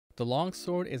The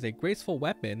longsword is a graceful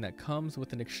weapon that comes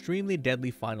with an extremely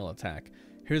deadly final attack.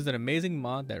 Here's an amazing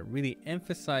mod that really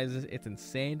emphasizes its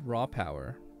insane raw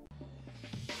power.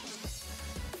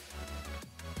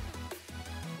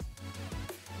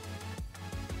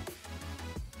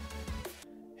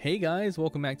 Hey guys,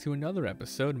 welcome back to another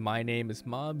episode. My name is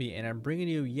Mobby and I'm bringing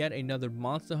you yet another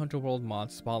Monster Hunter World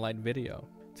mod spotlight video.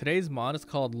 Today's mod is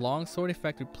called LongSword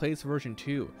Effective Place version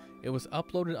 2. It was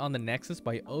uploaded on the Nexus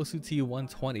by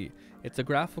OCT120. It's a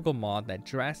graphical mod that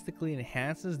drastically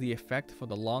enhances the effect for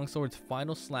the longsword's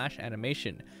final slash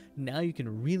animation. Now you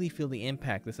can really feel the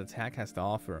impact this attack has to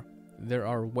offer. There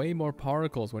are way more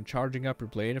particles when charging up your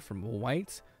blade from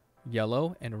white,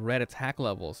 yellow, and red attack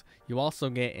levels. You also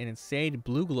get an insane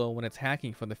blue glow when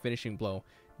attacking for the finishing blow.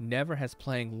 Never has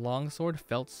playing longsword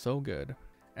felt so good.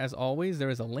 As always, there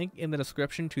is a link in the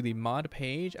description to the mod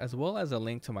page as well as a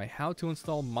link to my how to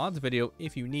install mods video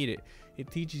if you need it.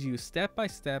 It teaches you step by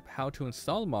step how to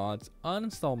install mods,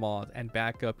 uninstall mods, and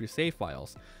back up your save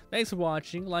files. Thanks for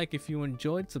watching. Like if you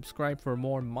enjoyed, subscribe for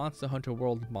more Monster Hunter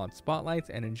World mod spotlights,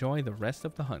 and enjoy the rest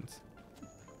of the hunt.